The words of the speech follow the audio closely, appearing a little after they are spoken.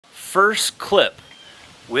first clip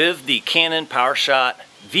with the Canon Powershot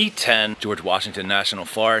V10, George Washington National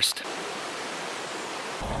Forest.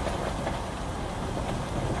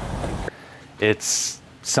 It's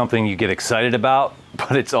something you get excited about,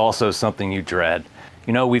 but it's also something you dread.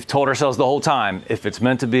 You know, we've told ourselves the whole time, if it's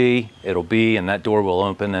meant to be, it'll be, and that door will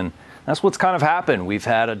open, and that's what's kind of happened. We've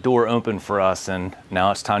had a door open for us, and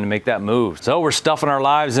now it's time to make that move. So we're stuffing our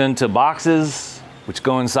lives into boxes, which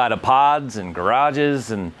go inside of pods and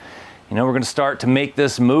garages, and you know, we're gonna start to make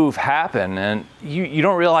this move happen, and you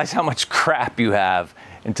don't realize how much crap you have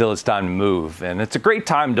until it's time to move. And it's a great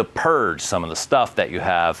time to purge some of the stuff that you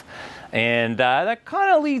have. And that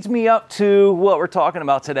kind of leads me up to what we're talking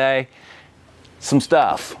about today, some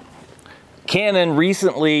stuff. Canon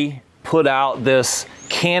recently put out this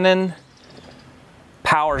Canon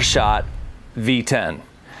Powershot V10.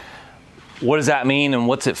 What does that mean and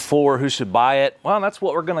what's it for? Who should buy it? Well, that's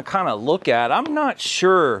what we're gonna kind of look at. I'm not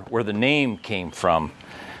sure where the name came from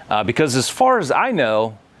because as far as I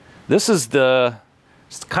know, this is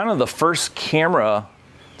it's kind of the first camera.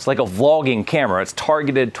 It's like a vlogging camera. It's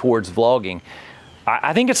targeted towards vlogging.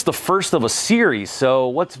 I think it's the first of a series. So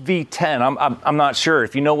what's V10? I'm not sure.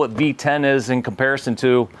 If you know what V10 is in comparison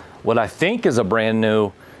to what I think is a brand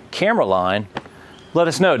new camera line, let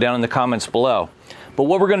us know down in the comments below. But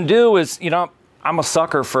what we're gonna do is, you know, I'm a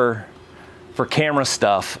sucker for camera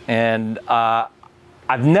stuff, and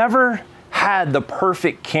I've never had the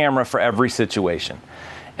perfect camera for every situation.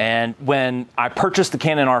 And when I purchased the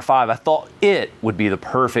Canon R5, I thought it would be the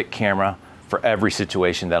perfect camera for every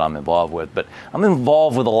situation that I'm involved with. But I'm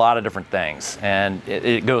involved with a lot of different things, and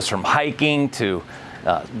it goes from hiking to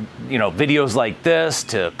you know, videos like this,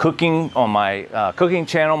 to cooking on my cooking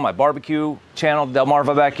channel, my barbecue channel,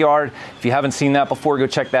 Delmarva Backyard. If you haven't seen that before, go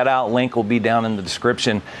check that out. Link will be down in the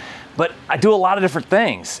description. But I do a lot of different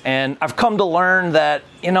things, and I've come to learn that,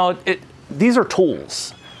 you know, these are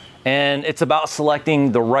tools, and it's about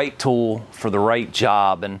selecting the right tool for the right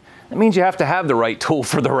job. And that means you have to have the right tool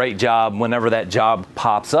for the right job whenever that job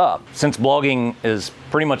pops up. Since blogging is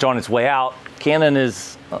pretty much on its way out, Canon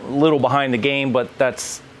is a little behind the game, but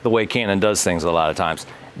that's the way Canon does things a lot of times.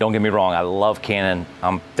 Don't get me wrong, I love Canon.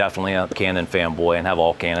 I'm definitely a Canon fanboy and have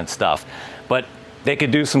all Canon stuff. But they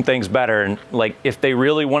could do some things better, and like if they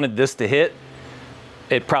really wanted this to hit,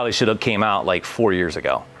 it probably should have came out like 4 years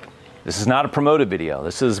ago. This is not a promoted video.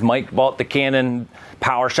 This is Mike bought the Canon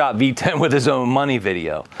Powershot V10 with his own money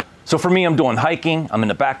video. So for me, I'm doing hiking. I'm in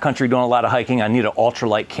the backcountry doing a lot of hiking. I need an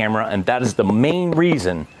ultralight camera, and that is the main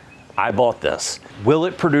reason I bought this. Will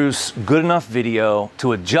it produce good enough video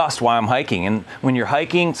to adjust while I'm hiking? And when you're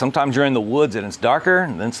hiking, sometimes you're in the woods and it's darker,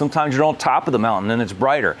 and then sometimes you're on top of the mountain and it's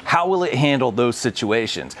brighter. How will it handle those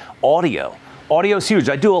situations? Audio. Audio is huge.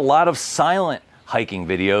 I do a lot of silent hiking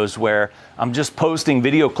videos where I'm just posting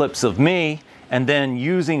video clips of me and then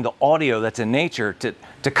using the audio that's in nature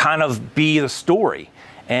to kind of be the story.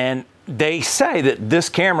 And they say that this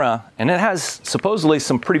camera, and it has supposedly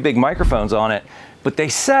some pretty big microphones on it, but they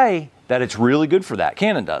say that it's really good for that.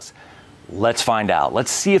 Canon does. Let's find out.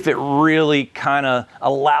 Let's see if it really kind of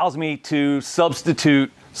allows me to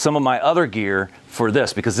substitute some of my other gear for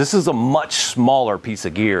this, because this is a much smaller piece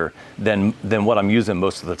of gear than what I'm using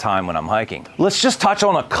most of the time when I'm hiking. Let's just touch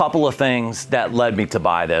on a couple of things that led me to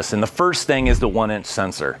buy this. And the first thing is the 1-inch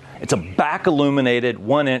sensor. It's a back illuminated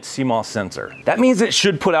 1-inch CMOS sensor. That means it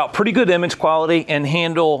should put out pretty good image quality and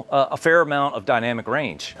handle a fair amount of dynamic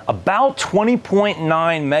range. About 20.9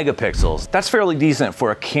 megapixels. That's fairly decent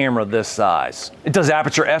for a camera this size. It does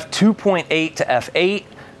aperture f2.8 to f8,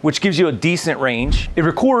 which gives you a decent range. It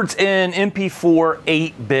records in MP4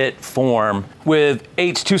 8-bit form with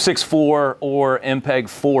H.264 or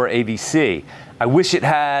MPEG-4 AVC. I wish it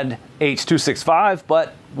had H.265,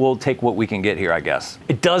 but we'll take what we can get here, I guess.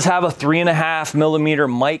 It does have a 3.5 millimeter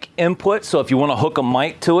mic input, so if you want to hook a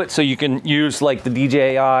mic to it so you can use like the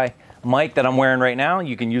DJI mic that I'm wearing right now,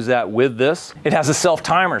 you can use that with this. It has a self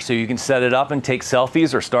timer, so you can set it up and take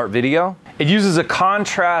selfies or start video. It uses a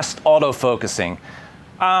contrast autofocusing.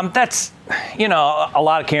 That's, you know, a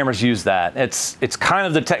lot of cameras use that. It's kind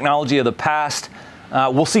of the technology of the past.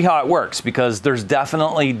 We'll see how it works, because there's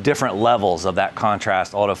definitely different levels of that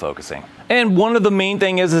contrast autofocusing. And one of the main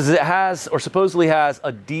things is it has, or supposedly has,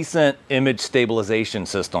 a decent image stabilization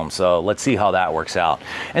system. So let's see how that works out.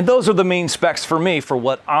 And those are the main specs for me for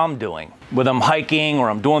what I'm doing. Whether I'm hiking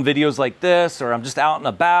or I'm doing videos like this, or I'm just out and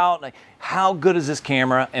about, like, how good is this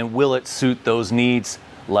camera and will it suit those needs?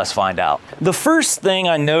 Let's find out. The first thing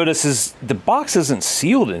I notice is the box isn't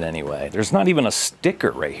sealed in any way. There's not even a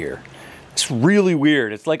sticker right here. It's really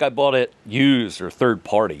weird. It's like I bought it used or third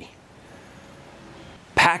party.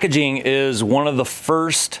 Packaging is one of the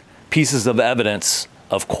first pieces of evidence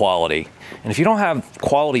of quality. And if you don't have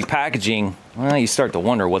quality packaging, well, you start to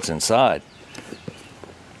wonder what's inside.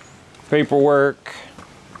 Paperwork.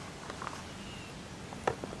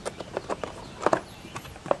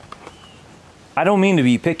 I don't mean to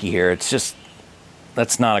be picky here. It's just,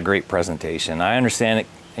 that's not a great presentation. I understand it,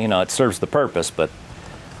 you know, it serves the purpose, but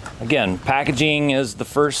again, packaging is the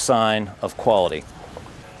first sign of quality.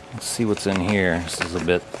 Let's see what's in here. This is a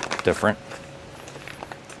bit different.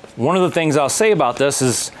 One of the things I'll say about this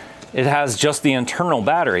is it has just the internal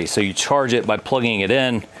battery, so you charge it by plugging it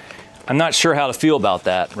in. I'm not sure how to feel about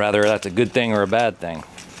that, whether that's a good thing or a bad thing.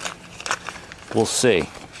 We'll see.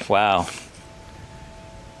 Wow.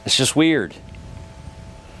 It's just weird.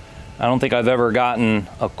 I don't think I've ever gotten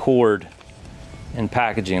a cord in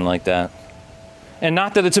packaging like that. And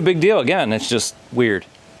not that it's a big deal, again, it's just weird.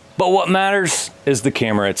 But what matters is the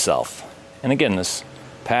camera itself. And again, this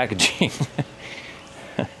packaging.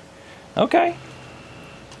 Okay.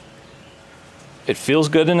 It feels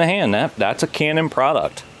good in the hand. That's a Canon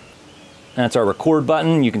product. That's our record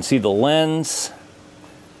button. You can see the lens.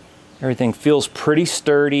 Everything feels pretty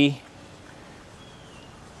sturdy.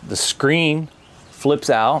 The screen flips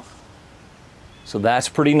out, so that's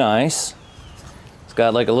pretty nice. It's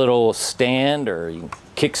got like a little stand or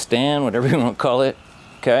kickstand, whatever you want to call it.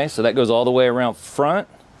 Okay, so that goes all the way around front.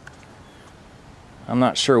 I'm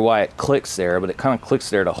not sure why it clicks there, but it kind of clicks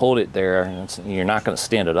there to hold it there. You're not going to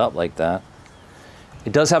stand it up like that.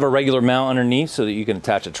 It does have a regular mount underneath so that you can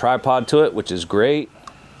attach a tripod to it, which is great.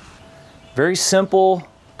 Very simple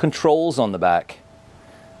controls on the back.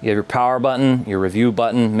 You have your power button, your review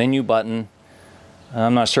button, menu button.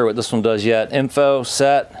 I'm not sure what this one does yet. Info,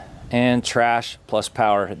 set, and trash plus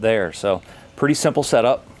power there. So pretty simple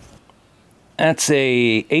setup. That's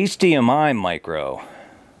a HDMI micro.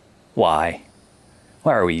 Why?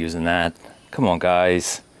 Why are we using that? Come on,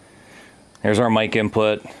 guys. There's our mic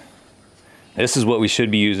input. This is what we should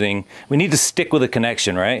be using. We need to stick with a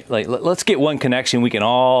connection, right? Like, let's get one connection we can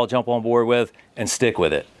all jump on board with and stick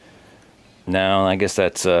with it. No, I guess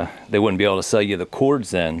that's, they wouldn't be able to sell you the cords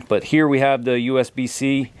then. But here we have the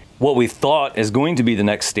USB-C, what we thought is going to be the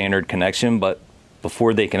next standard connection, but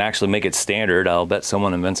before they can actually make it standard, I'll bet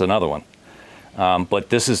someone invents another one. But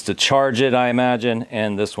this is to charge it, I imagine,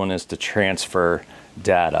 and this one is to transfer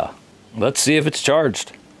data. Let's see if it's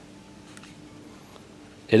charged.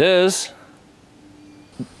 It is.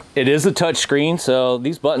 It is a touch screen, so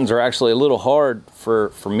these buttons are actually a little hard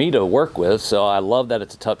for me to work with, so I love that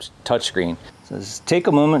it's a touch screen. It says, take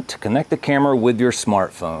a moment to connect the camera with your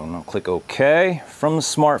smartphone. I'll click OK. From the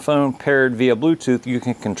smartphone paired via Bluetooth, you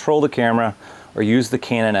can control the camera or use the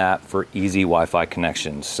Canon app for easy Wi-Fi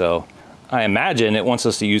connections. So I imagine it wants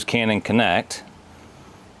us to use Canon Connect.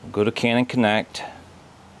 We'll go to Canon Connect.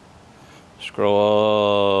 Scroll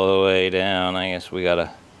all the way down. I guess we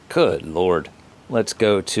gotta, good Lord. Let's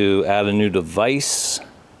go to add a new device.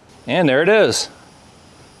 And there it is.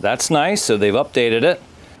 That's nice, so they've updated it.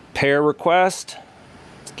 Pair request,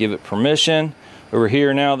 let's give it permission. Over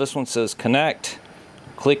here now, this one says connect.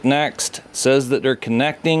 Click next, it says that they're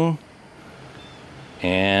connecting.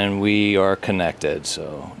 And we are connected,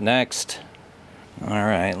 so next. All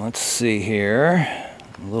right, let's see here.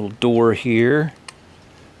 A little door here.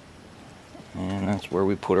 And that's where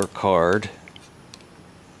we put our card.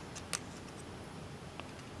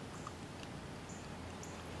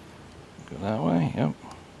 Go that way, yep.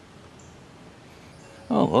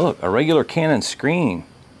 Oh look, a regular Canon screen.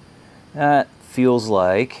 That feels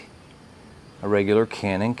like a regular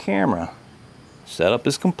Canon camera. Setup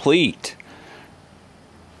is complete.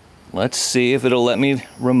 Let's see if it'll let me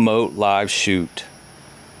remote live shoot.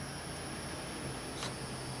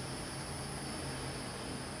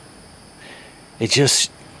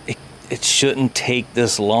 It shouldn't take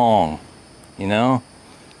this long, you know?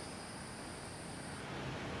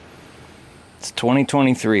 It's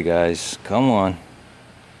 2023, guys. Come on.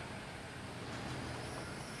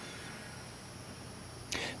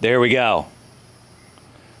 There we go.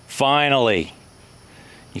 Finally.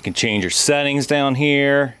 You can change your settings down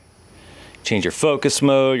here. Change your focus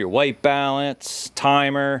mode, your white balance,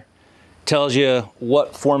 timer. Tells you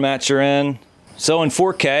what format you're in. So in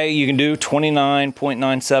 4K, you can do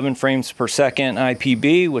 29.97 frames per second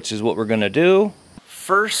IPB, which is what we're gonna do.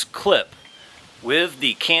 First clip with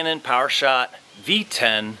the Canon Powershot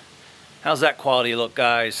V10. How's that quality look,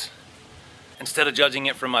 guys? Instead of judging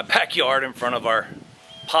it from my backyard in front of our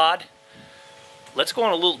pod, let's go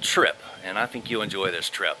on a little trip, and I think you'll enjoy this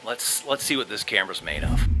trip. Let's see what this camera's made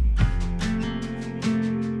of.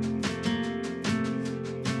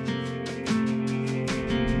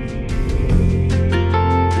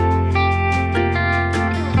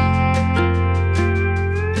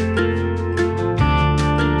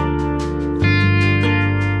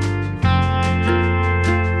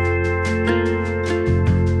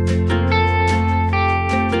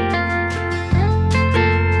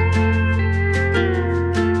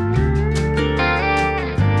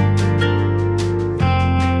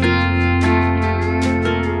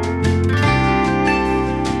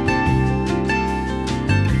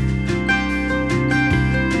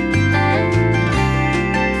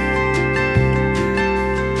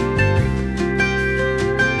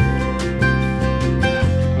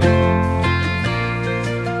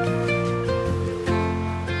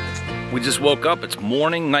 woke up, it's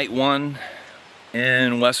morning, night one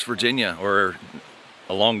in West Virginia, or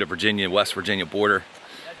along the Virginia-West Virginia border,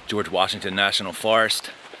 George Washington National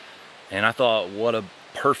Forest. And I thought, what a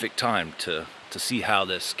perfect time to see how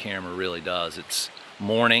this camera really does. It's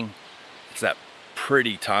morning, it's that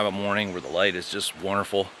pretty time of morning where the light is just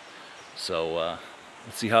wonderful. So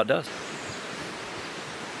let's see how it does.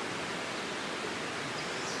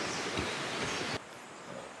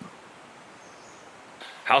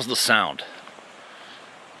 How's the sound?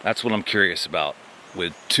 That's what I'm curious about.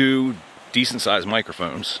 With two decent sized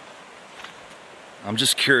microphones, I'm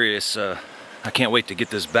just curious. I can't wait to get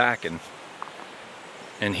this back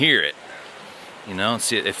and hear it, you know, and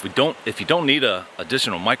see it. If you don't need a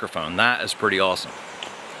additional microphone, that is pretty awesome.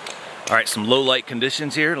 All right, some low light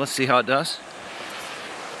conditions here. Let's see how it does.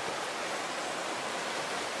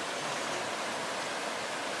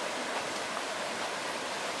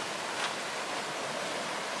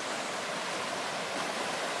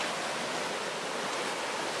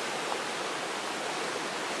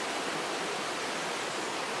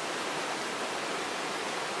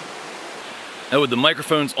 Now with the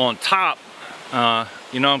microphones on top,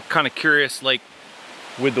 you know, I'm kind of curious, like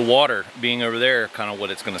with the water being over there, kind of what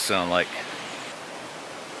it's going to sound like.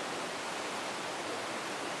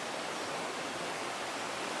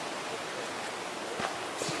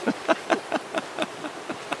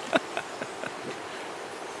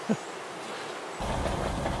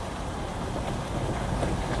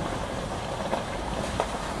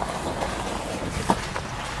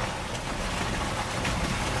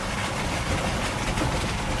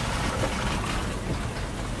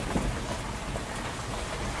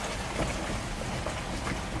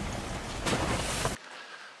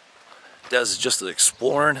 Des is just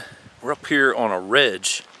exploring. We're up here on a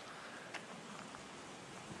ridge.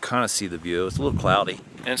 Kind of see the view. It's a little cloudy.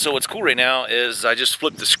 And so what's cool right now is I just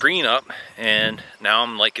flipped the screen up and now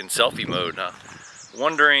I'm like in selfie mode.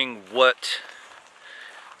 Wondering what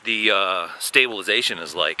the stabilization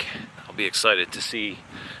is like. I'll be excited to see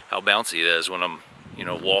how bouncy it is when I'm, you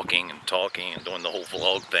know, walking and talking and doing the whole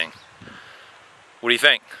vlog thing. What do you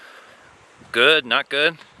think? Good? Not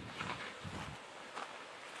good?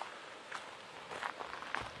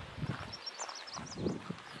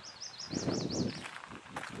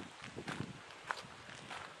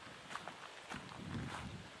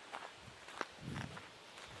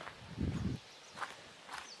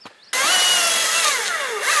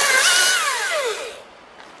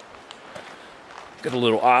 Got a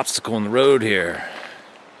little obstacle in the road here.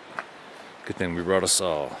 Good thing we brought a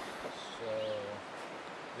saw. So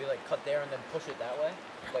we like cut there and then push it that way,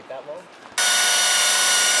 like that low.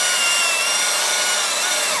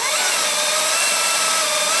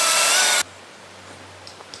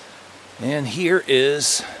 And here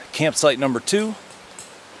is campsite number 2.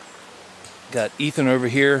 Got Ethan over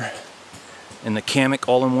here in the Hammock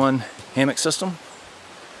all-in-one hammock system.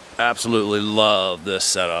 Absolutely love this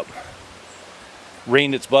setup.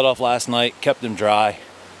 Rained its butt off last night, kept them dry.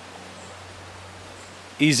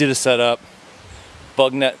 Easy to set up.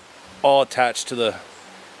 Bug net all attached to the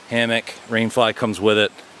hammock. Rainfly comes with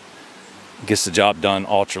it. Gets the job done,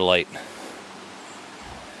 ultralight.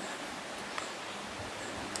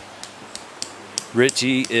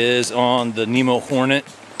 Richie is on the Nemo Hornet,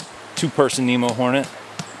 2-person Nemo Hornet.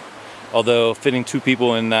 Although fitting 2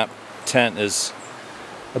 people in that tent is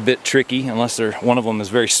a bit tricky unless one of them is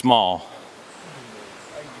very small.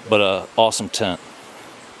 But a awesome tent.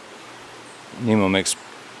 Nemo makes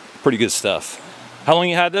pretty good stuff. How long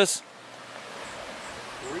you had this?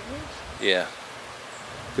 3 weeks? Yeah.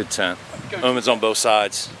 Good tent. Omens on both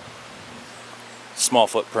sides. Small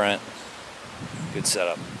footprint. Good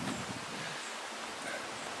setup.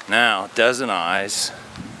 Now, Des and I's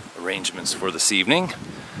arrangements for this evening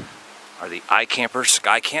are the iCamper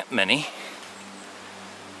SkyCamp Mini.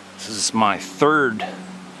 This is my 3rd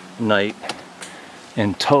night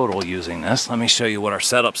in total using this. Let me show you what our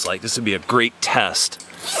setup's like. This would be a great test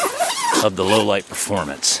of the low light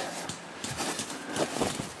performance.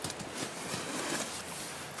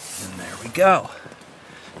 And there we go.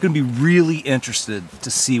 I'm gonna be really interested to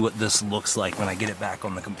see what this looks like when I get it back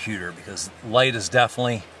on the computer, because light is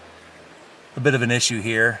definitely a bit of an issue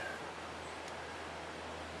here.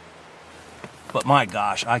 But my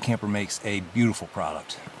gosh, iCamper makes a beautiful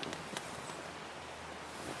product.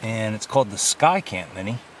 And it's called the SkyCamp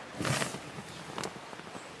Mini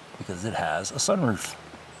because it has a sunroof.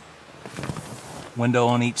 Window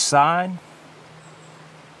on each side.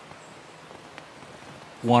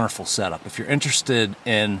 Wonderful setup. If you're interested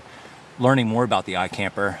in learning more about the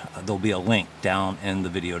iCamper, there'll be a link down in the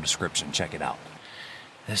video description. Check it out.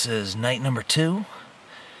 This is night number 2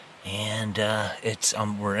 And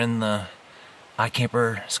we're in the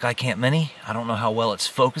iCamper Skycamp Mini. I don't know how well it's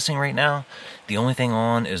focusing right now. The only thing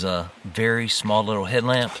on is a very small little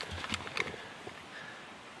headlamp.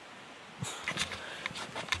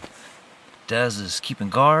 Des is keeping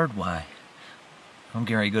guard. Why? I'm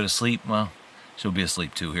getting ready to go to sleep. Well, she'll be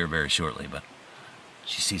asleep too here very shortly, but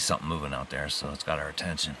she sees something moving out there, so it's got her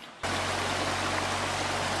attention.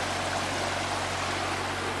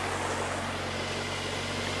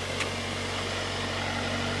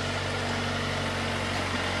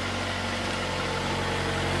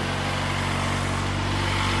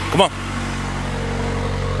 Come on.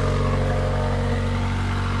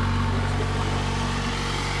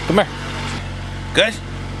 Come here. Good?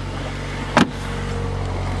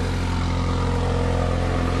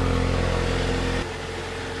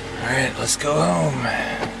 Alright, let's go home.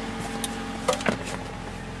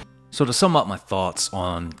 So to sum up my thoughts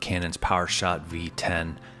on Canon's Powershot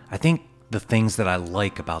V10, I think the things that I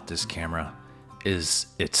like about this camera is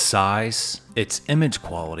its size, its image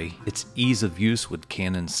quality, its ease of use with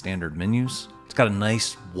Canon's standard menus. It's got a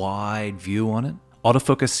nice wide view on it.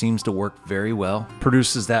 Autofocus seems to work very well,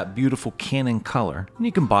 produces that beautiful Canon color, and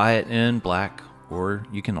you can buy it in black, or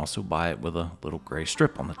you can also buy it with a little gray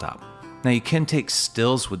strip on the top. Now you can take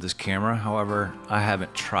stills with this camera, however, I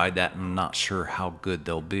haven't tried that and I'm not sure how good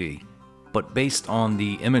they'll be. But based on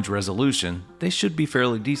the image resolution, they should be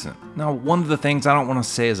fairly decent. Now, one of the things I don't want to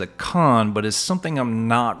say is a con, but is something I'm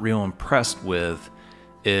not real impressed with,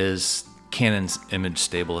 is Canon's image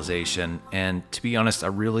stabilization. And to be honest, I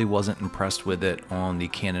really wasn't impressed with it on the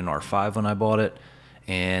Canon R5 when I bought it,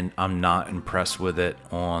 and I'm not impressed with it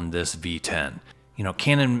on this V10. You know,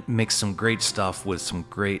 Canon makes some great stuff with some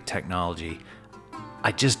great technology.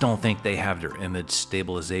 I just don't think they have their image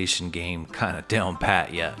stabilization game kind of down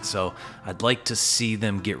pat yet. So I'd like to see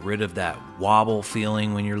them get rid of that wobble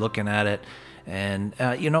feeling when you're looking at it, and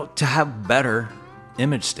you know, to have better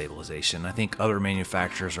image stabilization. I think other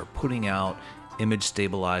manufacturers are putting out image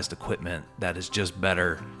stabilized equipment that is just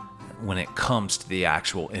better when it comes to the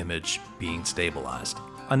actual image being stabilized.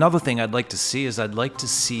 Another thing I'd like to see is I'd like to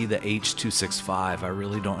see the H.265. I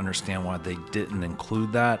really don't understand why they didn't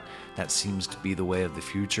include that. That seems to be the way of the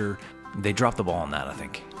future. They dropped the ball on that, I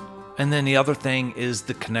think. And then the other thing is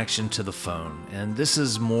the connection to the phone. And this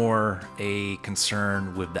is more a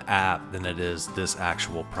concern with the app than it is this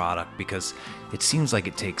actual product, because it seems like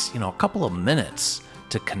it takes, you know, a couple of minutes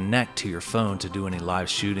to connect to your phone to do any live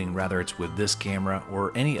shooting, whether it's with this camera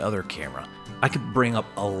or any other camera. I could bring up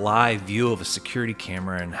a live view of a security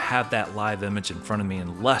camera and have that live image in front of me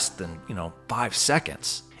in less than, 5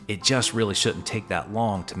 seconds. It just really shouldn't take that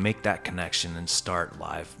long to make that connection and start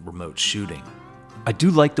live remote shooting. I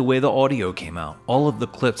do like the way the audio came out. All of the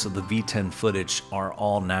clips of the V10 footage are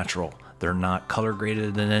all natural. They're not color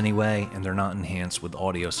graded in any way, and they're not enhanced with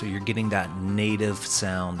audio, so you're getting that native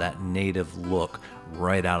sound, that native look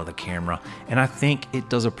right out of the camera. And I think it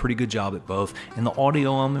does a pretty good job at both, and the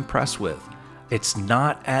audio I'm impressed with. It's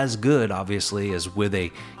not as good, obviously, as with a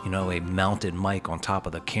mounted mic on top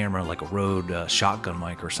of the camera, like a Rode shotgun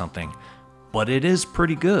mic or something, but it is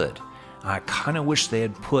pretty good. I kind of wish they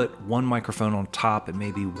had put one microphone on top and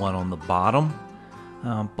maybe one on the bottom,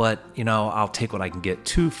 but I'll take what I can get.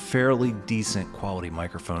 Two fairly decent quality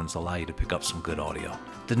microphones allow you to pick up some good audio.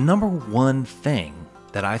 The number one thing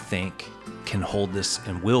that I think can hold this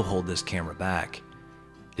and will hold this camera back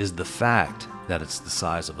is the fact that it's the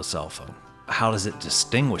size of a cell phone. How does it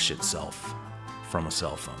distinguish itself from a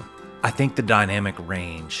cell phone? I think the dynamic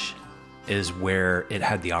range is where it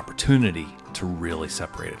had the opportunity to really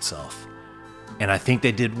separate itself. And I think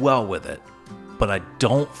they did well with it, but I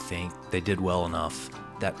don't think they did well enough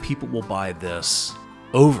that people will buy this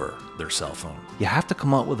over their cell phone. You have to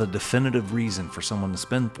come up with a definitive reason for someone to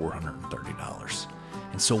spend $430.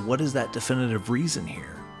 And so what is that definitive reason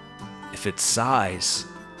here? If it's size,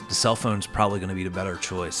 the cell phone's probably going to be the better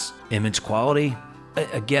choice. Image quality,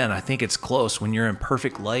 again, I think it's close. When you're in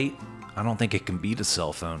perfect light, I don't think it can beat a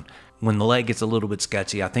cell phone. When the light gets a little bit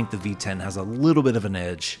sketchy, I think the V10 has a little bit of an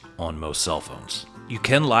edge on most cell phones. You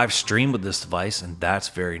can live stream with this device, and that's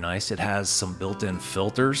very nice. It has some built-in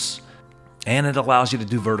filters, and it allows you to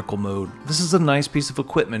do vertical mode. This is a nice piece of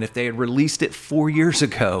equipment. If they had released it 4 years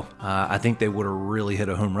ago, I think they would have really hit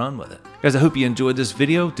a home run with it. Guys, I hope you enjoyed this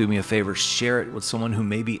video. Do me a favor, share it with someone who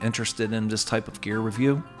may be interested in this type of gear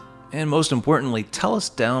review. And most importantly, tell us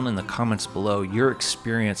down in the comments below your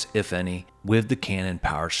experience, if any, with the Canon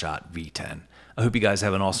Powershot V10. I hope you guys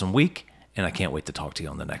have an awesome week, and I can't wait to talk to you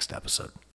on the next episode.